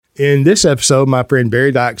In this episode, my friend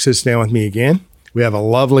Barry Dyke sits down with me again. We have a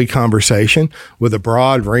lovely conversation with a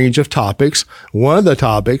broad range of topics. One of the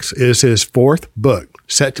topics is his fourth book,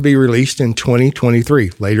 set to be released in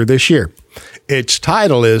 2023, later this year. Its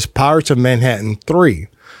title is Pirates of Manhattan 3,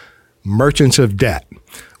 Merchants of Debt.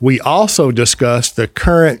 We also discussed the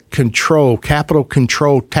current capital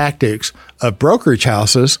control tactics of brokerage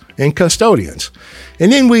houses and custodians.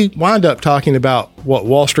 And then we wind up talking about what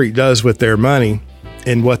Wall Street does with their money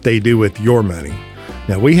and what they do with your money.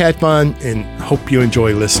 Now, we had fun and hope you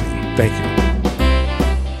enjoy listening. Thank you.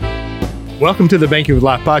 Welcome to the Banking with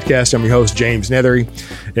Life podcast. I'm your host, James Nethery.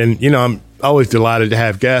 And, I'm always delighted to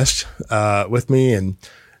have guests with me, and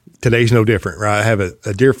today's no different, right? I have a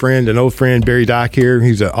dear friend, an old friend, Barry Dyke here.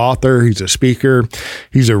 He's an author. He's a speaker.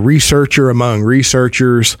 He's a researcher among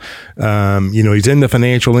researchers. He's in the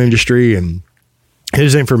financial industry, and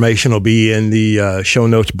his information will be in the show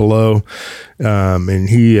notes below. And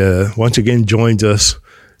he once again joins us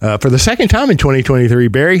for the second time in 2023.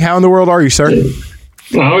 Barry, how in the world are you, sir?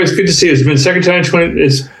 Well, always good to see you. It's been second time.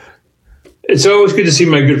 It's always good to see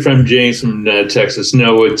my good friend James from Texas.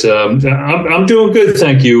 No, I'm doing good,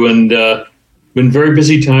 thank you. And been very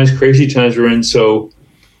busy times, crazy times we're in. So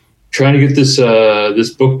trying to get this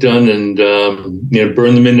book done and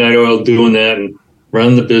burn the midnight oil doing that and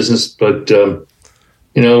run the business. But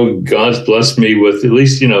God's blessed me with at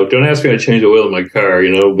least don't ask me how to change the oil in my car,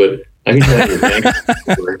 but I can tell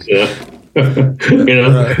you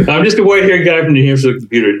Right. I'm just a white-haired guy from New Hampshire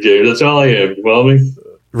computer, James. That's all I am. You follow me?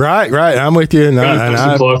 Right. I'm with you.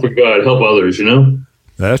 For God, help others,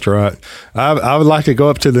 That's right. I would like to go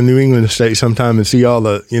up to the New England state sometime and see all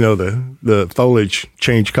the foliage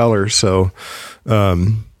change colors. So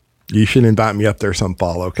you should invite me up there some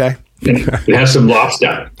fall, okay? Have some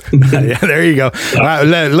lobster. Yeah, there you go. All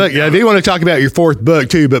right, look, I do want to talk about your fourth book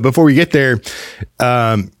too, but before we get there,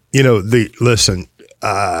 I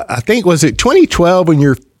think, was it 2012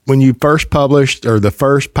 when you first published, or the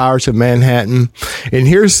first Pirates of Manhattan? And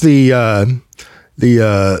here's the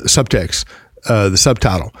subtext, the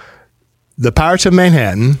subtitle: The Pirates of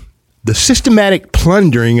Manhattan, the systematic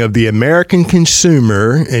plundering of the American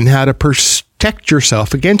consumer and how to protect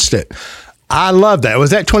yourself against it. I love that. Was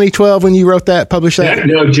that 2012 when you wrote that, published that?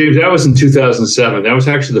 No, James, that was in 2007. That was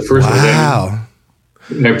actually the first one. Wow.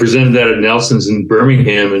 I presented that at Nelson's in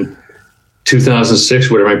Birmingham in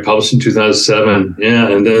 2006, whatever. I published in 2007. Yeah,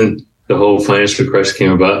 and then the whole financial crisis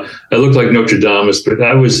came about. I looked like Notre Dame, but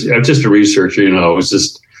I was just a researcher, I was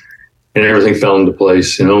just, and everything fell into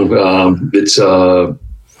place, It's, wow.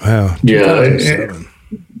 Yeah.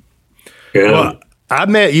 Well, I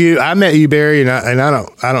met you, Barry, and I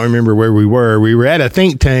don't remember where we were. We were at a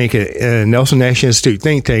think tank, at Nelson Nash Institute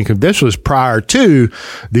think tank. This was prior to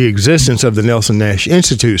the existence of the Nelson Nash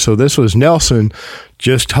Institute. So this was Nelson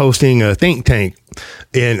just hosting a think tank.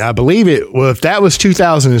 And I believe if that was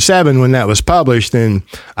 2007 when that was published, then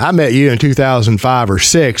I met you in 2005 or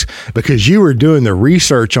 6, because you were doing the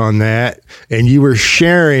research on that and you were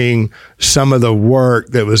sharing some of the work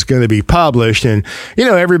that was going to be published. And,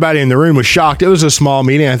 everybody in the room was shocked. It was a small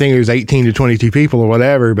meeting. I think it was 18 to 22 people or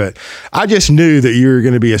whatever, but I just knew that you were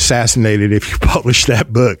going to be assassinated if you published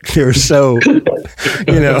that book. They were so,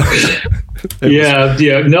 Yeah.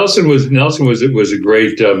 Nelson was a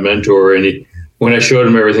great mentor, and when I showed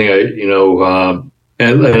him everything,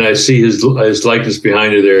 and I see his likeness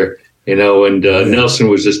behind it there, and Nelson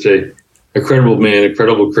was just a credible man, a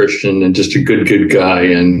credible Christian, and just a good guy.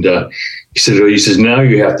 And he says, now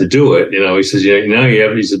you have to do it. He says, now you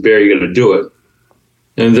have. He said, Barry, you got to do it.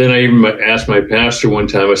 And then I even asked my pastor one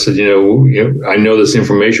time. I said, I know this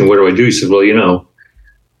information. What do I do? He said, well,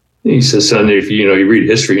 he says, son, if you read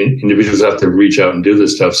history, individuals have to reach out and do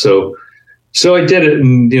this stuff. So I did it,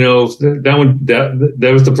 and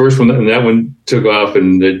that was the first one, and that one took off,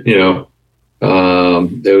 and it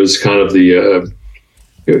was kind of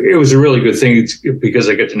it was a really good thing because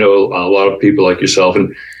I get to know a lot of people like yourself,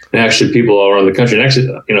 and actually people all around the country. And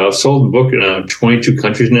actually, I've sold the book in 22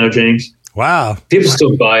 countries now, James. Wow. People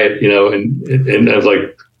still buy it, and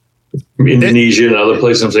like Indonesia and other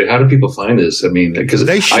places. I'm saying, how do people find this? I mean, because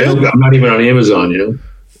I'm not even on Amazon,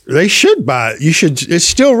 They should buy it. You should. It's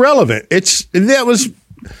still relevant.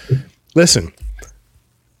 Listen,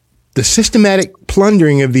 the systematic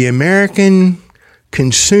plundering of the American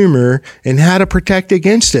consumer and how to protect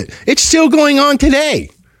against it. It's still going on today.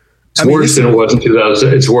 It's worse than it was in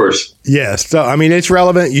 2000. It's worse. Yes. So, it's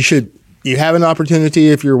relevant. You have an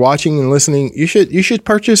opportunity, if you're watching and listening, you should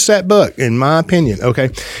purchase that book, in my opinion.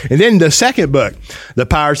 Okay. And then the second book, The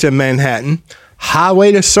Pirates of Manhattan,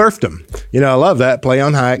 Highway to Serfdom. I love that play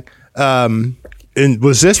on hike. And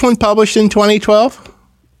was this one published in 2012?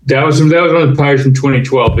 That was one of the pioneers from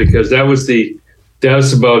 2012 because that was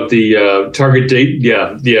about the target date.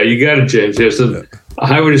 Yeah, you got it, James. Yes, a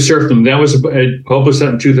highway to serfdom. That was published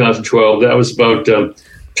that in 2012. That was about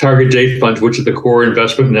target date funds, which are the core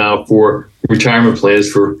investment now for retirement plans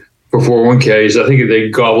for 401ks. I think they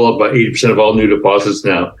gobble up about 80% of all new deposits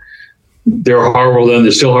now. They're horrible then.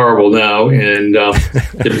 They're still horrible now, and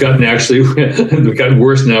they've gotten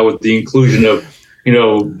worse now with the inclusion of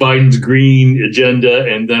Biden's green agenda,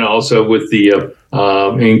 and then also with the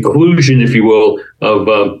inclusion, if you will, of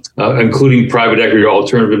including private equity or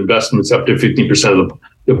alternative investments up to 15% of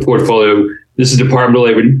the portfolio. This is Department of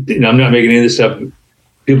Labor, and I'm not making any of this up.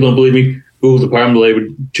 People don't believe me. Google Department of Labor,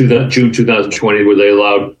 June 2020, where they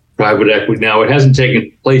allowed private equity. Now, it hasn't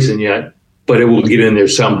taken place yet, but it will get in there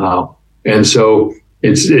somehow. And so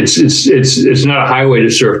it's not a highway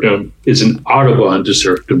to serfdom. It's an autobahn to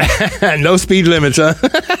serfdom. No speed limits, huh?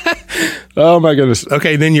 Oh, my goodness.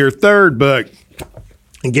 Okay, then your third book,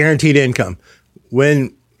 Guaranteed Income.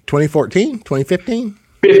 When, 2014, 2015?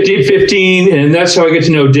 15, and that's how I get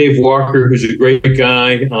to know Dave Walker, who's a great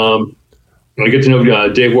guy. I get to know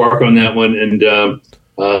Dave Walker on that one, and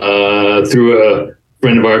through a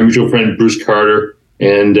friend of our mutual friend, Bruce Carter,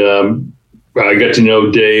 and I got to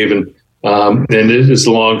know Dave, and it's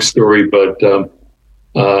a long story, but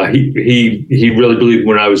he really believed in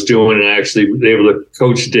what I was doing, and I actually was able to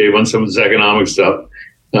coach Dave on some of this economic stuff.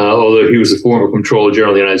 Although he was a former Comptroller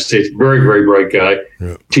General of the United States, very, very bright guy,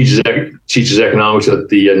 yeah. teaches economics at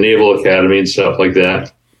the Naval Academy and stuff like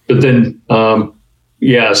that. But then, so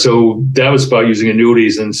that was about using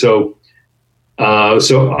annuities, and so all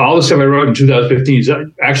the stuff I wrote in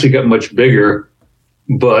 2015 actually got much bigger.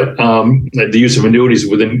 But the use of annuities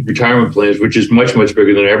within retirement plans, which is much, much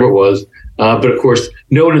bigger than it ever was. But of course,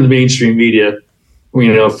 no one in the mainstream media,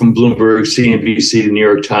 from Bloomberg, CNBC, the New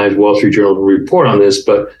York Times, Wall Street Journal will report on this.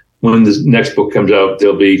 But when the next book comes out,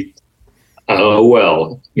 they'll be, so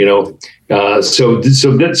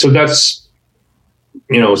that's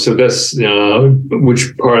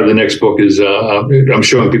which part of the next book is, I'm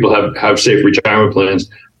showing people have safe retirement plans.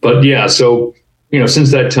 But yeah, so,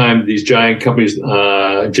 since that time, these giant companies,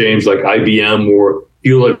 James, like IBM or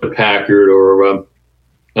Hewlett-Packard, or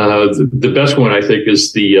the best one, I think,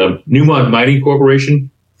 is the Newmont Mining Corporation,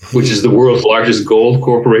 which is the world's largest gold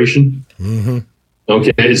corporation. Mm-hmm.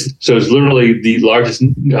 Okay, so it's literally the largest.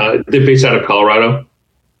 They're based out of Colorado,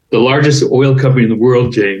 the largest oil company in the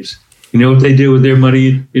world, James. You know what they did with their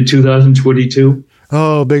money in 2022?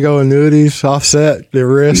 Oh, big old annuities, offset their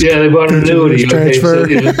risk. Yeah, they bought an annuity. Transfer.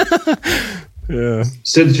 Okay, yeah.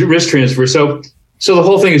 So the risk transfer. So the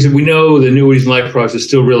whole thing is that we know the annuities and life products are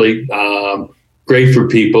still really great for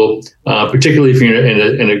people, particularly if you're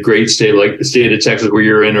in a great state like the state of Texas where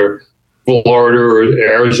you're in, or Florida or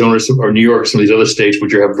Arizona or New York, some of these other states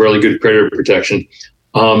which have really good creditor protection.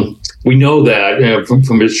 We know that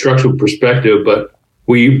from a structural perspective, but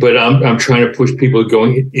I'm trying to push people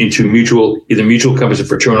going into either mutual companies or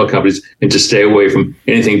fraternal companies, and to stay away from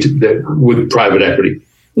anything with private equity.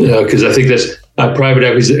 Because I think private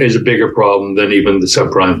equity is a bigger problem than even the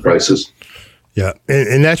subprime crisis. Yeah,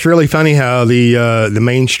 and that's really funny how the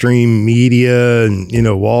mainstream media and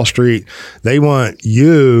Wall Street, they want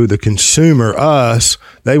you, the consumer,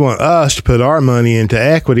 they want us to put our money into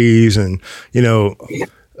equities, and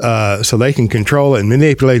so they can control it and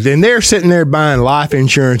manipulate. Then they're sitting there buying life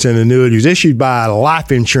insurance and annuities issued by life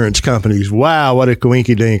insurance companies. Wow, what a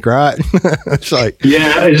coinky dink, right? It's like,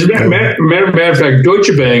 yeah. As a matter of fact,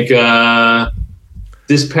 Deutsche Bank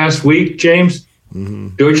this past week, James,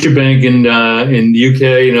 mm-hmm. Deutsche Bank in the UK,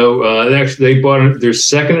 actually they bought their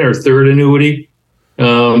second or third annuity.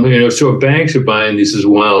 So banks are buying these as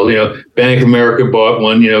well. Bank of America bought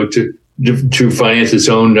one, to finance its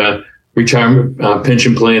own retirement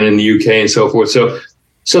pension plan in the UK and so forth. So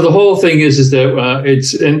the whole thing is that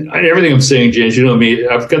and everything I'm saying, James, me,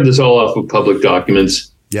 I've got this all off of public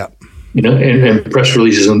documents. Yeah. And press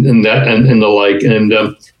releases and that and the like. And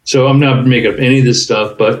so I'm not making up any of this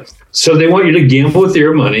stuff, but so they want you to gamble with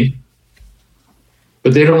their money,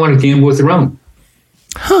 but they don't want to gamble with their own.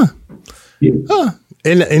 Huh. Yeah. Huh.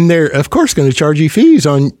 And they're of course going to charge you fees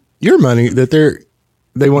on your money that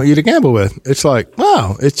they want you to gamble with. It's like,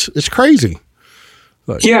 wow, it's crazy.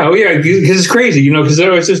 Like, yeah, because it's crazy, because I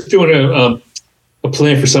was just doing a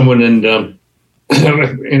plan for someone, and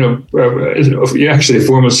actually a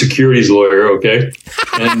former securities lawyer, okay,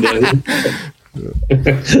 and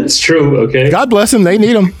it's true, okay. God bless them, they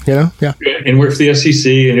need them, yeah. And worked for the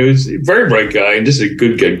SEC, and he was a very bright guy and just a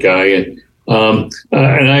good guy, and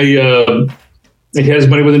he has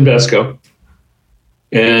money with Invesco,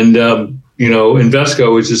 and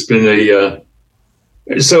Invesco has just been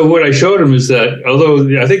So what I showed him is that although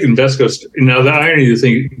I think Invesco, now the irony of the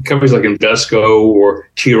thing, companies like Invesco or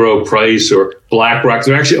T. Rowe Price or BlackRock,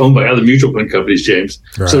 they're actually owned by other mutual fund companies, James.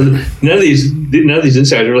 Right. So none of these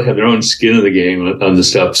insiders really have their own skin in the game on this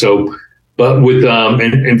stuff. So, but with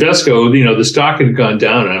Invesco, the stock had gone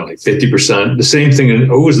down, I don't know, like 50%. The same thing. And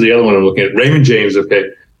who was the other one I'm looking at? Raymond James. Okay,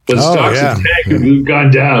 but the stocks have gone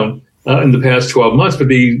down in the past 12 months, but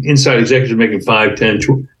the inside executives are making 5, 10,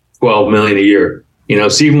 12 million a year.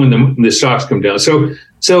 So even when the stocks come down, so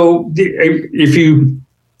this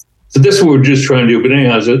is what we're just trying to do. But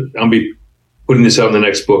anyhow, I'll be putting this out in the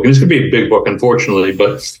next book, and it's going to be a big book, unfortunately.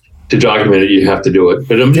 But to document it, you have to do it.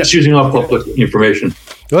 But I'm just using all public information.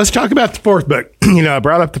 Well, let's talk about the fourth book. I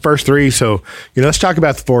brought up the first three, so let's talk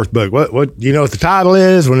about the fourth book. What what the title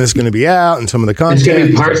is, when it's going to be out, and some of the content. It's going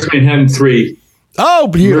to be Parts of Manhattan 3. Oh,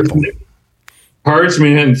 beautiful. Parts of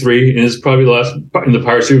Manhattan 3, and it's probably the last in the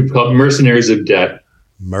Pirates Group called Mercenaries of Debt.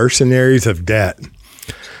 Mercenaries of Debt.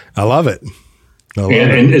 I love it.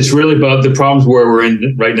 And it's really about the problems where we're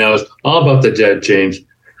in right now. Is all about the debt, James.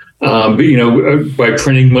 But by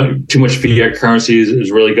printing too much fiat currency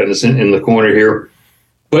is really gotten us in the corner here.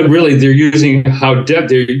 But really, they're using how debt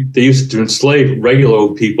they use it to enslave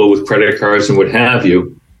regular people with credit cards and what have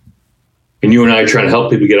you. And you and I are trying to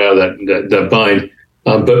help people get out of that bind.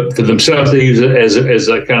 But for themselves, they use it as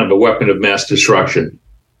a kind of a weapon of mass destruction.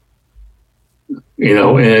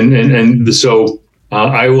 So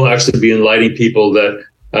I will actually be enlightening people that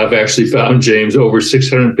I've actually found, James, over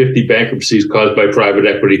 650 bankruptcies caused by private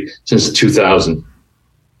equity since 2000.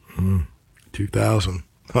 2000.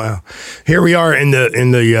 Wow. Here we are in the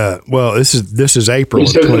this is April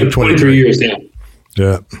of 2023. 23 years,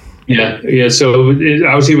 yeah. Yeah. So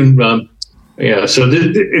I was even So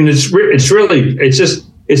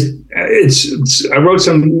I wrote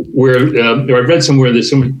somewhere, or I read somewhere that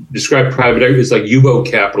someone described private equity as like U-boat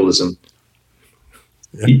capitalism.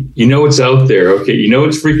 Yeah. You know it's out there, okay? You know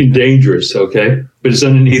it's freaking dangerous, okay? But it's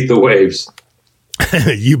underneath the waves.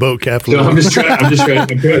 U-boat capitalism. So I'm just trying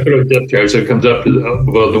to put a depth charge so it comes up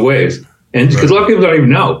above the waves. And because a lot of people don't even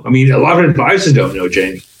know. I mean, a lot of advisors don't know,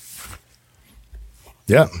 James.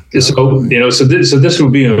 Yeah. So this will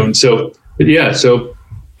be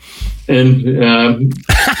and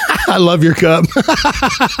I love your cup.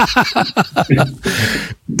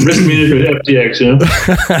 Risk management,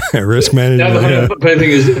 FTX, Risk management. Now, the funny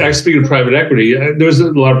thing is, speaking of private equity, there was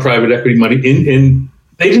a lot of private equity money in.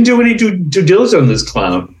 They didn't do any due diligence on this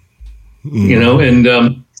clown,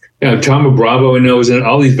 and Tom Bravo knows, and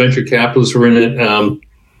all these venture capitalists were in it.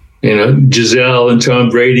 Giselle and Tom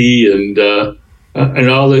Brady and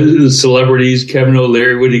all the celebrities. Kevin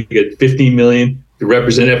O'Leary, what did he get? $15 million to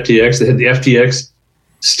represent FTX. They had the FTX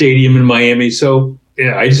stadium in Miami. So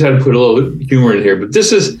I just had to put a little humor in here. But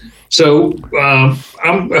this is I'm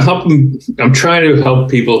trying to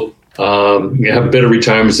help people have better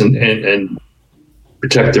retirements and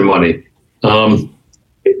protect their money.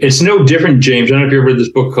 It's no different, James. I don't know if you ever read this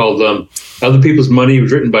book called Other People's Money. It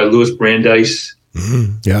was written by Louis Brandeis.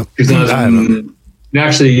 Mm-hmm. Yeah.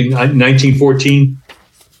 1914.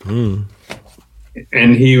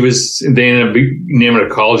 And they ended up naming a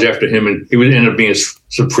college after him, and he would end up being a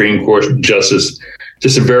Supreme Court justice.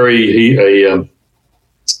 Just a very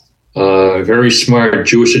smart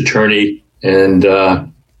Jewish attorney, and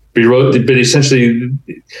he wrote. But essentially,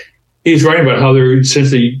 he's writing about how they're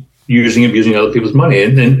essentially abusing other people's money.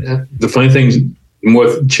 And the funny thing is, more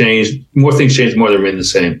things change, more they remain the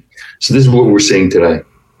same. So this is what we're seeing today.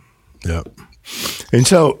 Yeah. And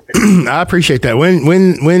so I appreciate that.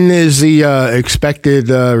 When is the expected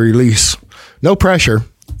release? No pressure.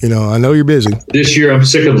 I know you're busy. This year, I'm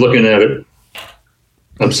sick of looking at it.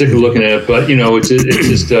 But it's just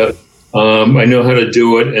I know how to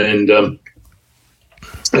do it, and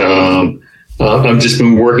I've just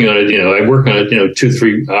been working on it. I work on it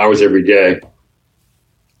 2-3 hours every day.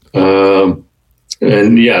 So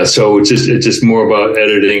it's just more about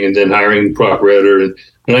editing and then hiring the proper editor.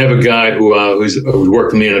 And I have a guy who's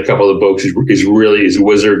worked with me in a couple of the books. He's a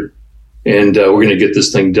wizard, and we're going to get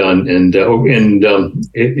this thing done. And it'll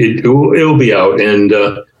be out. And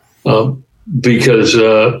because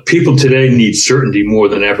people today need certainty more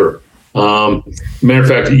than ever. Matter of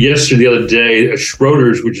fact, the other day,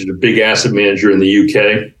 Schroders, which is a big asset manager in the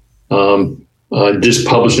UK, just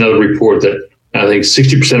published another report that I think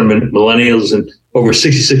 60% of millennials and over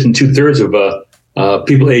 66 and 2/3 of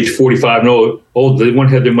people aged 45 and old, they want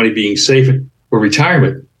to have their money being safe for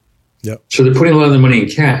retirement. Yep. So they're putting a lot of their money in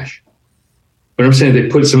cash. But I'm saying they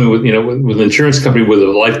put something with an insurance company with a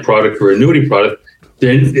life product or annuity product,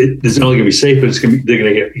 then it's not only going to be safe, but they're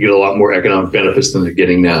going to get a lot more economic benefits than they're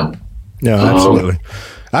getting now. No, absolutely.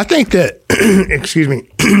 I think that, excuse me,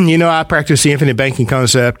 I practice the infinite banking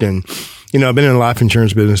concept, and, I've been in the life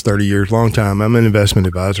insurance business 30 years, long time. I'm an investment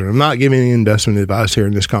advisor. I'm not giving any investment advice here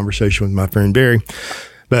in this conversation with my friend Barry,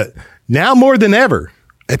 but now more than ever,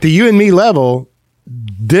 at the you and me level,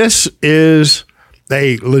 this is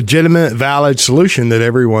a legitimate, valid solution that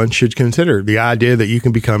everyone should consider. The idea that you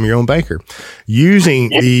can become your own banker using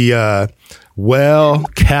the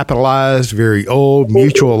well-capitalized, very old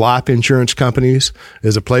mutual life insurance companies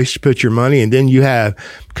as a place to put your money, and then you have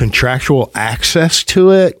contractual access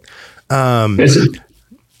to it. This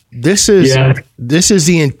is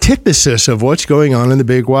the antithesis of what's going on in the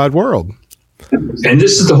big wide world. And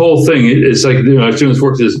this is the whole thing. It's like, I was doing this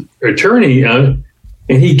work with this attorney, and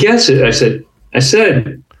he gets it. I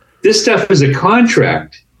said, this stuff is a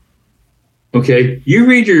contract. Okay, you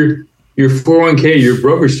read your 401k, your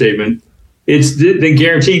broker statement. They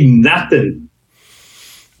guarantee nothing,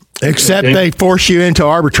 except they force you into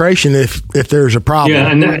arbitration if there's a problem.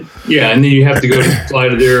 And then you have to go to fly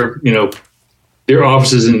to their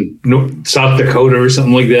offices in South Dakota or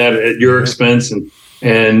something like that at your expense, and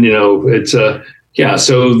it's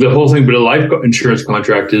So the whole thing, but a life insurance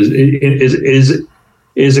contract is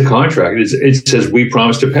a contract. It says we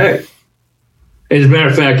promise to pay. As a matter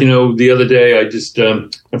of fact, the other day I just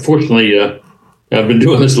unfortunately. I've been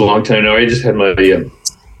doing this a long time now. I just had my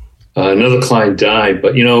another client die,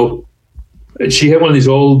 but she had one of these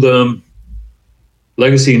old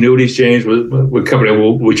legacy annuities, James, with a company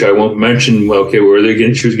which I won't mention. Where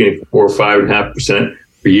she was getting 4 or 5.5%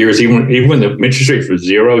 for years. Even when the interest rate was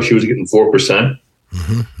 0, she was getting 4%.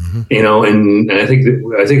 Mm-hmm. And I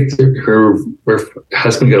think her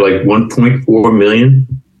husband got like 1.4 million.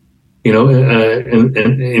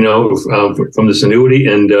 From this annuity,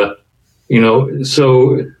 and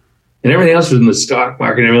so, and everything else was in the stock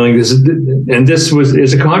market and everything. This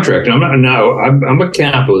is a contract. I'm a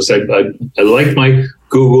capitalist. I like my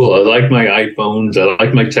Google. I like my iPhones. I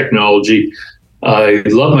like my technology. I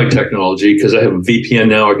love my technology because I have a VPN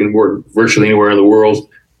now. I can work virtually anywhere in the world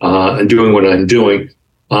and doing what I'm doing.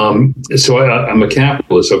 So I'm a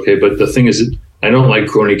capitalist. Okay. But the thing is, I don't like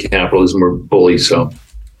crony capitalism or bully. So.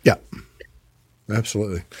 Yeah.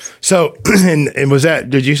 Absolutely. So, and was that,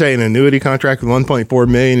 did you say an annuity contract with 1.4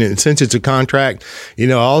 million? And since it's a contract,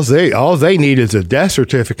 all they need is a death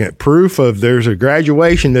certificate, proof of there's a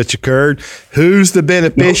graduation that's occurred. Who's the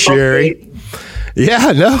beneficiary?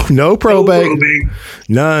 No probate.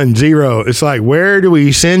 None, zero. It's like, where do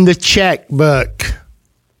we send the checkbook?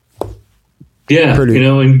 Yeah.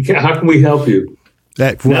 And how can we help you?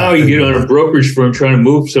 Now you get on a brokerage firm trying to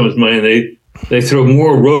move someone's money, and they throw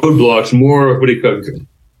more roadblocks, more what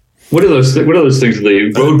are those things?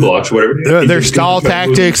 The roadblocks, whatever. Their stall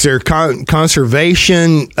tactics, their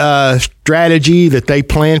conservation strategy that they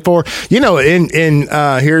plan for. In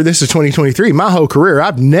here, this is 2023. My whole career,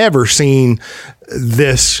 I've never seen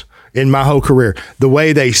this in my whole career. The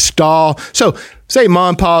way they stall. So, say,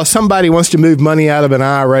 Mom, Pa, somebody wants to move money out of an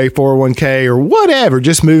IRA, 401k, or whatever,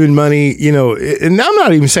 just moving money, and I'm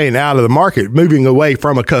not even saying out of the market, moving away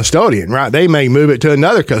from a custodian, right? They may move it to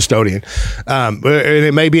another custodian, and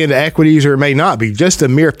it may be into equities or it may not be. Just the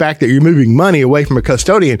mere fact that you're moving money away from a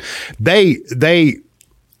custodian, they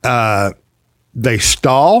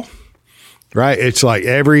stall. Right. It's like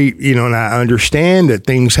and I understand that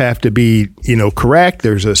things have to be, correct.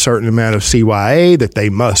 There's a certain amount of CYA that they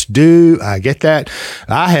must do. I get that.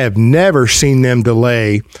 I have never seen them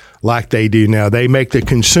delay like they do now. They make the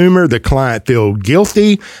consumer, the client, feel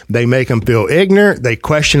guilty. They make them feel ignorant. They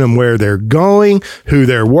question them where they're going, who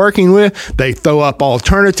they're working with. They throw up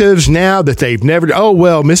alternatives now that they've never. Oh,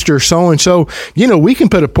 well, Mr. So-and-so, we can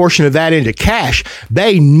put a portion of that into cash.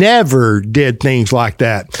 They never did things like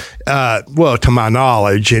that. To my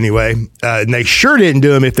knowledge, anyway. And they sure didn't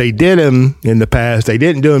do them if they did them in the past. They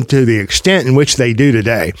didn't do them to the extent in which they do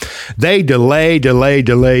today. They delay.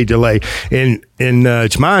 And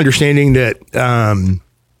it's my understanding that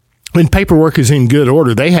when paperwork is in good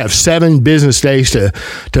order, they have 7 business days to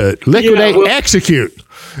liquidate, execute,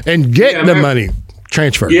 and get the money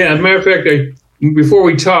transferred. Yeah, as a matter of fact, before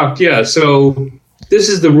we talked, so this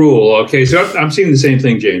is the rule. Okay, so I'm seeing the same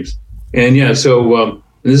thing, James. And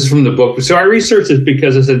this is from the book. So I researched this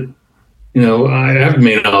because I said, I haven't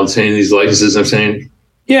made all these licenses. I'm saying,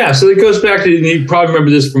 so it goes back to, you probably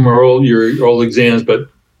remember this from your old exams, but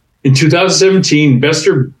in 2017,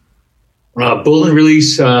 investor bulletin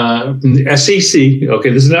release from the SEC.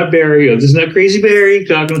 Okay, this is not Barry. This is not Crazy Barry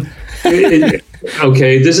talking.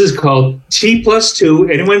 Okay, this is called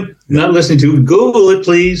T+2. Anyone not listening to, Google it,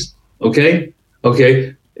 please. Okay. What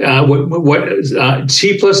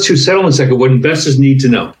T+2 settlement cycle? What investors need to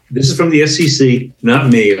know. This is from the SEC, not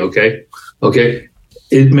me. Okay.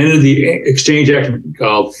 It amended the Exchange Act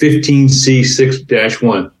called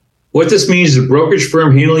 15C6-1. What this means is a brokerage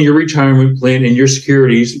firm handling your retirement plan and your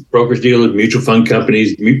securities, brokers deal with mutual fund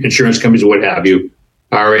companies, insurance companies, what have you,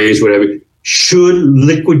 RAs, whatever, should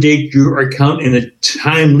liquidate your account in a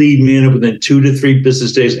timely manner within 2 to 3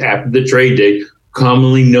 business days after the trade date,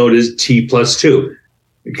 commonly known as T+2.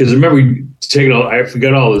 Because remember, I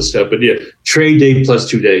forgot all this stuff, but yeah, trade day plus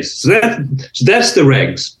 2 days. So that's the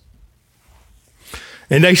regs.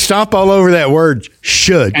 And they stomp all over that word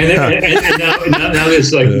 "should." And now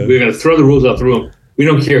it's like we're going to throw the rules out the room. We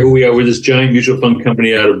don't care who we are. We're this giant mutual fund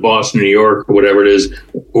company out of Boston, New York, or whatever it is,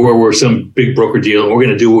 or we're some big broker deal, and we're going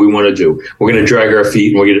to do what we want to do. We're going to drag our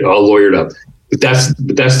feet and we're going to get all lawyered up. But that's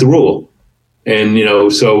the rule. And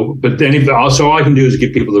but then also all I can do is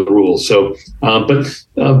give people the rules. So, and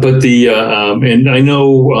I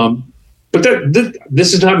know, but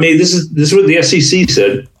this is not me. This is what the SEC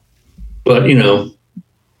said. But instead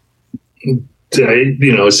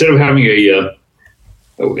of having a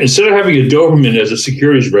Doberman as a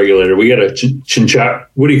securities regulator, we got a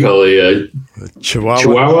what do you call a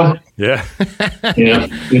Chihuahua? Yeah.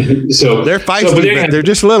 So they're feisty, but they're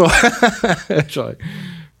just little. Actually.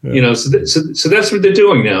 Yeah. So that's what they're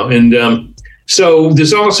doing now, and so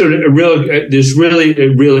there's also really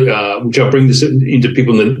which I'll bring this into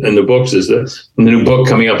people in the books is the new book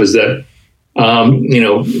coming up is that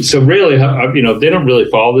so really they don't really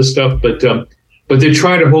follow this stuff, but they're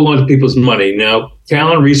trying to hold on to people's money. Now,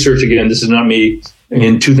 Callan Research, again, this is not me,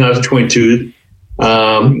 in 2022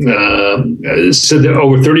 said that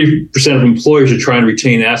over 30% of employers are trying to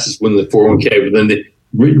retain assets within the 401k, but then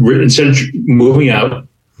instead of moving out.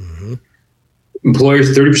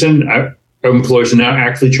 Employers, 30% of employers are now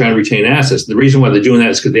actually trying to retain assets. The reason why they're doing that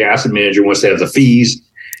is because the asset manager wants to have the fees,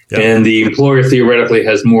 and the employer theoretically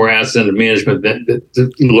has more assets under management to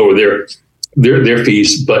lower their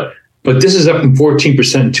fees. But this is up from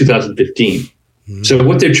 14% in 2015. So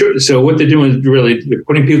what they're doing is really they're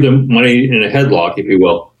putting people's money in a headlock, if you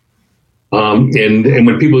will. And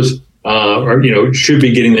when people should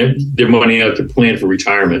be getting their money out to plan for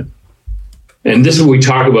retirement. And this is what we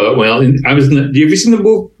talk about. Well, have you seen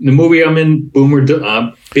the movie I'm in,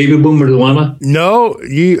 Baby Boomer Dilemma? No,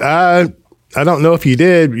 I don't know if you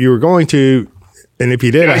did. You were going to, and if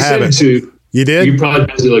you did, I haven't. You did? You probably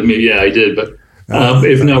busy like me. Yeah, I did. But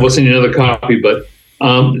if not, we'll send you another copy. But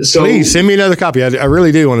please send me another copy. I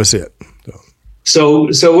really do want to see it.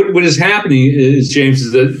 So what is happening is, James,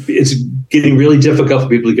 is that it's getting really difficult for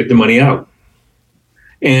people to get their money out.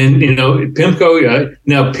 And PIMCO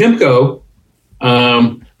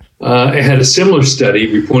had a similar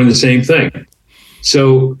study reporting the same thing.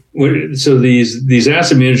 So these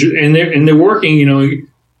asset managers and they're working,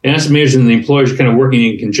 asset managers and the employers are kind of working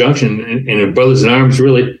in conjunction and brothers in arms,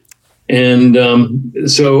 really. And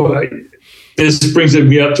so this brings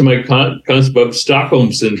me up to my concept of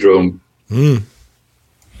Stockholm syndrome.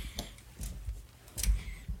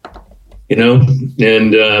 Look,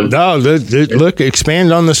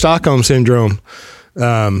 expand on the Stockholm syndrome.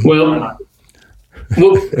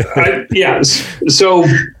 Yes. So,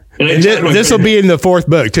 this will be in the 4th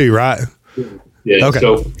book too, right? Yeah. Okay.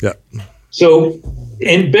 So,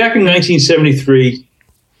 and back in 1973,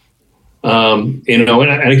 and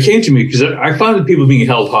it came to me because I found that people being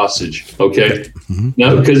held hostage. Okay.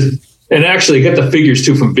 Now, and actually, I got the figures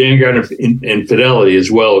too from Vanguard and Fidelity as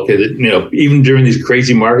well. Okay, that even during these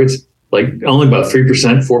crazy markets, like only about 3%,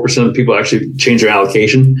 4% of people actually change their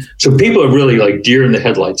allocation. So people are really like deer in the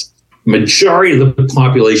headlights. Majority of the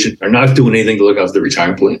population are not doing anything to look after the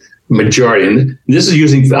retirement plan. Majority, and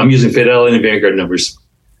I'm using Fidelity and Vanguard numbers.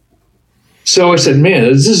 So I said,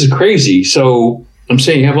 man, this is crazy. So I'm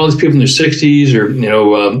saying you have all these people in their 60s, or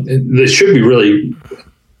they should be really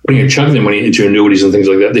putting a chunk of their money into annuities and things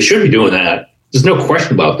like that. They should be doing that. There's no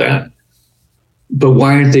question about that. But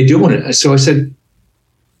why aren't they doing it? So I said,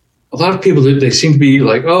 a lot of people, they seem to be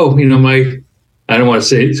like, I don't want to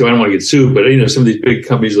say, so I don't want to get sued, but some of these big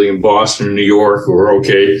companies like in Boston and New York, or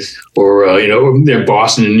they're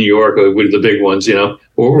Boston and New York are the big ones,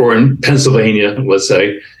 or in Pennsylvania, let's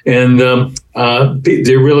say, and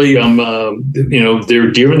they're really,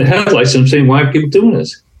 they're deer in the headlights. I'm saying, why are people doing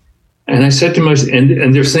this? And I said to myself,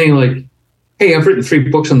 and they're saying like, hey, I've written 3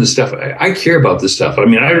 books on this stuff. I care about this stuff. I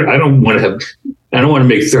mean, I don't want to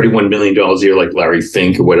make $31 million a year like Larry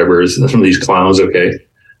Fink or whatever, some of these clowns. Okay.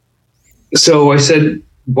 So I said,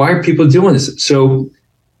 why are people doing this? So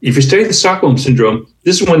if you study the Stockholm syndrome,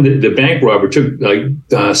 this is when the bank robber took like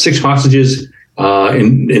 6 hostages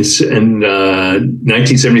in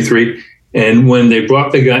 1973, And when they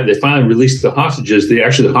brought the guy, they finally released the hostages. They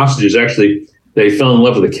fell in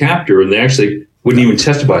love with the captor, and they actually wouldn't even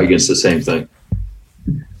testify against the same thing.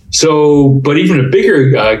 So, but even a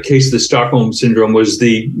bigger case of the Stockholm syndrome was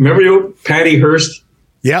remember Patty Hearst?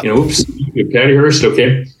 Yeah. Patty Hearst.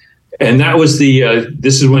 Okay. And that was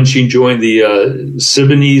this is when she joined the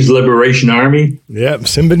Symbionese Liberation Army. Yep.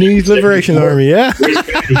 Symbionese Liberation Army. Yeah. Where's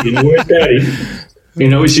Patty? Where's Patty?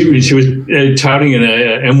 She was touting an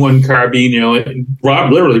M1 carbine,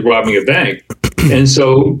 literally robbing a bank. And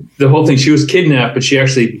so the whole thing, she was kidnapped, but she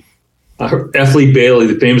actually, F. Lee Bailey,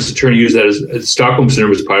 the famous attorney, used that as Stockholm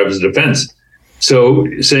syndrome as part of his defense. So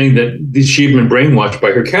saying that she had been brainwashed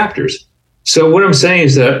by her captors. So what I'm saying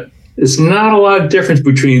is that it's not a lot of difference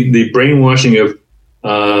between the brainwashing of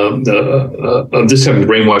this type of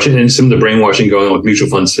brainwashing and some of the brainwashing going on with mutual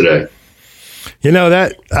funds today. We've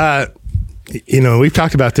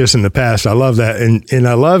talked about this in the past. I love that. And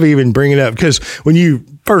I love even bringing it up because when you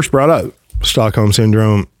first brought up Stockholm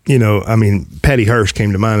syndrome, Patty Hearst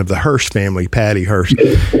came to mind, of the Hearst family, Patty Hearst.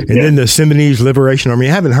 And then the Symbionese Liberation Army.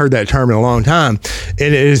 I haven't heard that term in a long time.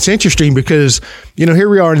 And it's interesting because, here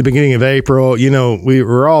we are in the beginning of April.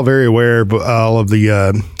 We're all very aware of all of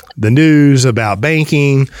the news about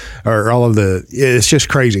banking, or all of it's just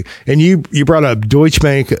crazy. And you brought up Deutsche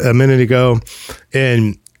Bank a minute ago.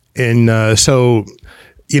 And so,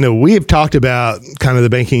 we have talked about kind of the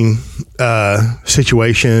banking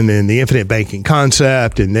situation and the infinite banking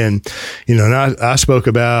concept. And then, and I spoke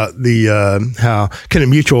about how can a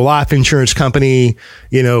mutual life insurance company,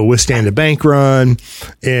 withstand a bank run,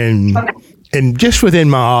 and just within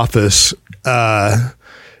my office,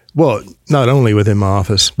 well, not only within my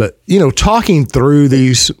office, but, talking through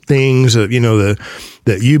these things, the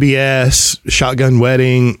UBS shotgun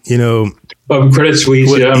wedding, Credit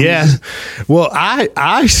Suisse, yeah. Well, I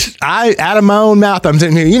out of my own mouth, I'm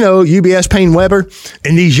saying, UBS Payne Weber,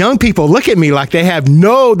 and these young people look at me like they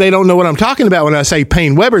don't know what I'm talking about when I say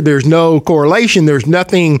Payne Weber. There's no correlation. There's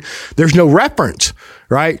nothing. There's no reference,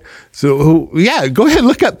 right? So, go ahead and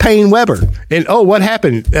look up Payne Weber, and what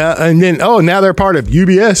happened? And then now they're part of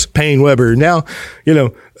UBS Payne Weber. Now,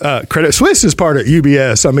 Credit Suisse is part of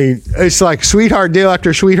UBS. I mean, it's like sweetheart deal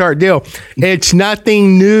after sweetheart deal. It's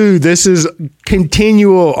nothing new. This is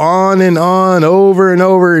continual, on and on, over and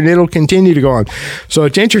over, and it'll continue to go on. So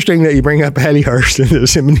it's interesting that you bring up Patty Hearst and the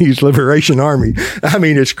Symbionese Liberation Army. I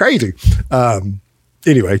mean, it's crazy.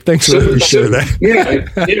 Anyway, thanks for sharing that. Yeah,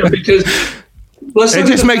 because it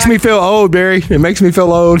just makes me feel old, Barry. It makes me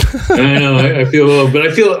feel old. I know. I feel old, but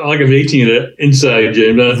I feel like I'm 18 inside,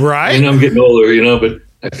 James. Right. And I'm getting older, but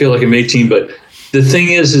I feel like I'm 18. But the thing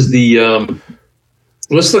is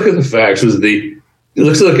let's look at the facts.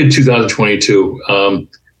 Let's look at 2022.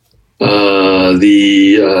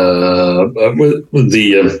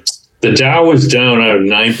 The Dow was down out of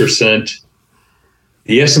 9%.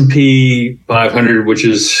 The S&P 500, which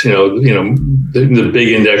is the big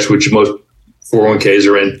index, which most 401ks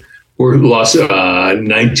are in, were lost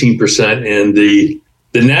 19%, and the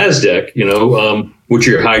Nasdaq, which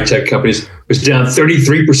are high tech companies, was down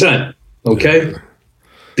 33%. Okay,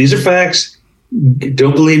 these are facts.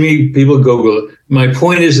 Don't believe me? People Google it. My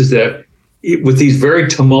point is that with these very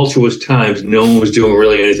tumultuous times, no one was doing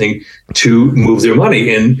really anything to move their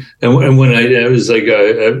money. And when it was like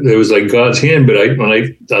God's hand. But when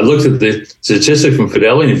I looked at the statistic from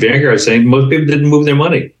Fidelity and Vanguard, I was saying most people didn't move their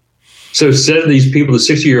money. So instead of these people, the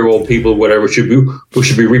 60-year-old people, whatever, should be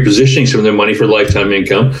repositioning some of their money for lifetime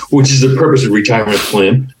income, which is the purpose of retirement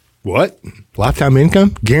plan. What? Lifetime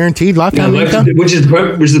income? Guaranteed lifetime income? Which is the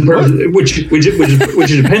purpose, which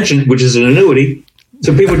is a pension, which is an annuity.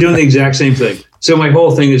 So people are doing the exact same thing. So my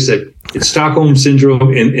whole thing is that it's Stockholm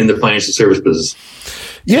syndrome in the financial service business.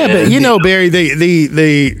 Yeah, but Barry,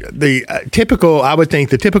 the typical, I would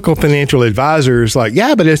think the typical financial advisor is like,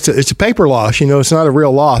 yeah, but it's a paper loss. It's not a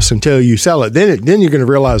real loss until you sell it. Then you're going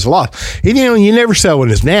to realize the loss. And, you never sell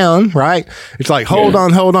when it's down, right? It's like, hold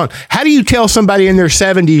on. How do you tell somebody in their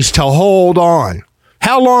 70s to hold on?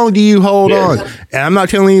 How long do you hold on? And I'm not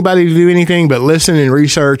telling anybody to do anything but listen and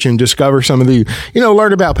research and discover some of the,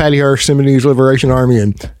 learn about Patty Hearst, Symbionese Liberation Army,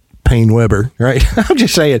 and Payne Weber, right? I'm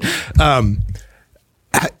just saying,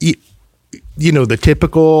 the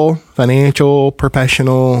typical financial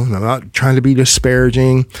professional, I'm not trying to be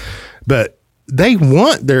disparaging, but they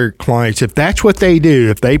want their clients, if that's what they do,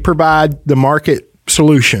 if they provide the market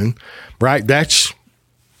solution, right? That's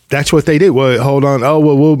what they do. Well, hold on. Oh,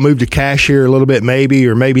 well, we'll move to cash here a little bit, maybe,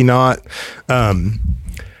 or maybe not.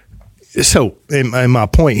 So, and my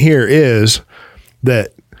point here is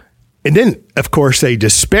that And then, of course, they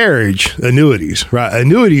disparage annuities, right?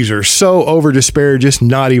 Annuities are so over disparaged, it's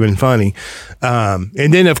not even funny. And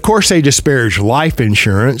then, of course, they disparage life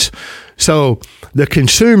insurance. So the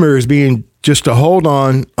consumer is being just to hold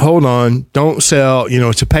on, don't sell.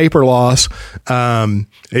 It's a paper loss.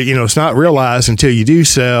 It's not realized until you do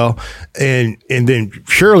sell. And then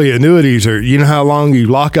surely annuities are, how long you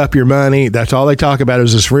lock up your money. That's all they talk about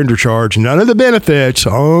is the surrender charge. None of the benefits,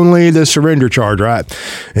 only the surrender charge, right?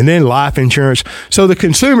 And then life insurance. So the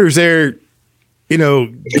consumers there,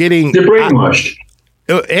 getting... They're brainwashed.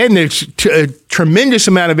 And there's a tremendous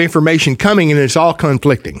amount of information coming, and it's all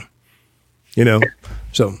conflicting,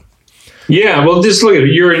 so... Yeah, well, just look at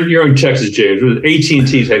it. You're in Texas, James.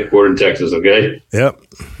 AT&T's headquartered in Texas, okay? Yep.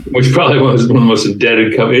 Which probably was one of the most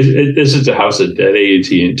indebted companies. This is the house of debt,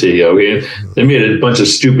 AT&T, okay? They made a bunch of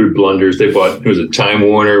stupid blunders. They bought, it was a Time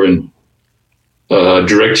Warner and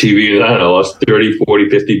DirecTV, and I don't know, lost 30, 40,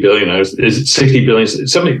 50 billion. Is it 60 billion?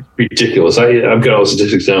 It's something ridiculous. I've got all the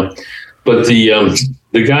statistics down. But the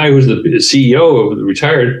guy who's the CEO of the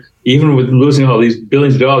retired, even with losing all these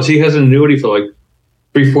billions of dollars, he has an annuity for like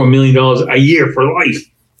 $3-4 million a year for life.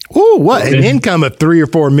 Oh, what an income of $3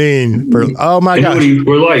 or $4 million for? Oh my gosh, annuity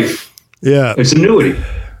for life. Yeah, it's annuity.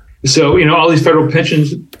 So all these federal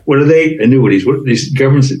pensions, what are they? Annuities. What these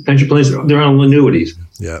government pension plans? They're on annuities.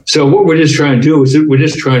 Yeah. So what we're just trying to do is we're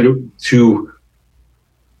just trying to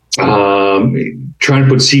put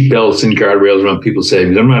seatbelts and guardrails around people's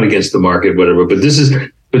savings. I'm not against the market, whatever, but this is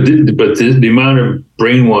the amount of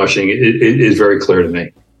brainwashing is very clear to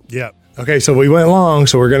me. Yeah. Okay, so we went long,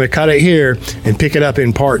 so we're going to cut it here and pick it up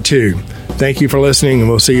in part 2. Thank you for listening, and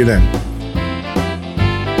we'll see you then.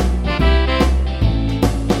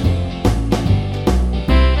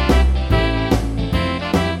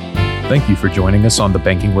 Thank you for joining us on the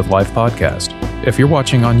Banking with Life podcast. If you're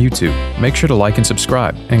watching on YouTube, make sure to like and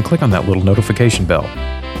subscribe and click on that little notification bell.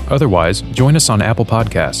 Otherwise, join us on Apple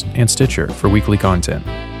Podcasts and Stitcher for weekly content.